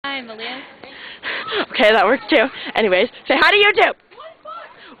hi, Malia. Okay, that works too. Anyways, say hi to YouTube.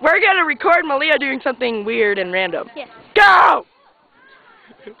 We're gonna record Malia doing something weird and random. Yes. Go!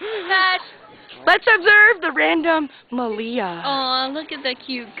 Catch. Let's observe the random Malia. Aw, look at the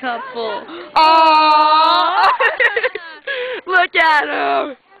cute couple. Aww! Look at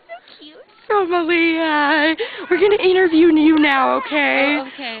him. So cute. So Malia, we're gonna interview you now, okay? Oh,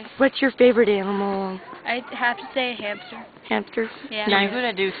 okay. What's your favorite animal? I have to say hamster. Hamster? Yeah. No, I'm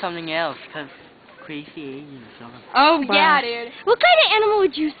gonna do something else, cause crazy Asian song. Oh, Wow. yeah, dude. What kind of animal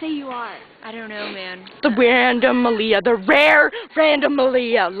would you say you are? I don't know, man. The random Malia, the rare random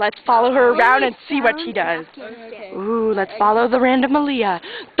Malia. Let's follow her around and see what she does. Okay. Ooh, let's follow the random Malia.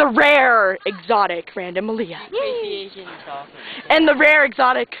 The rare, exotic random Malia. Crazy Asian song. And the rare,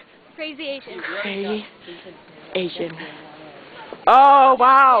 exotic, Crazy Asian. crazy Asian. Oh,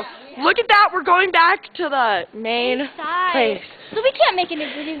 wow. Look at that. We're going back to the main Inside. place. So we can't make any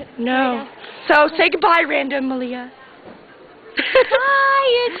video. No. So say goodbye, random Malia.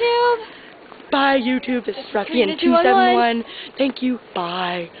 Bye, YouTube. Bye, YouTube. This is Ruffian Ruffian211. 271. Thank you.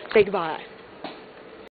 Bye. Say goodbye.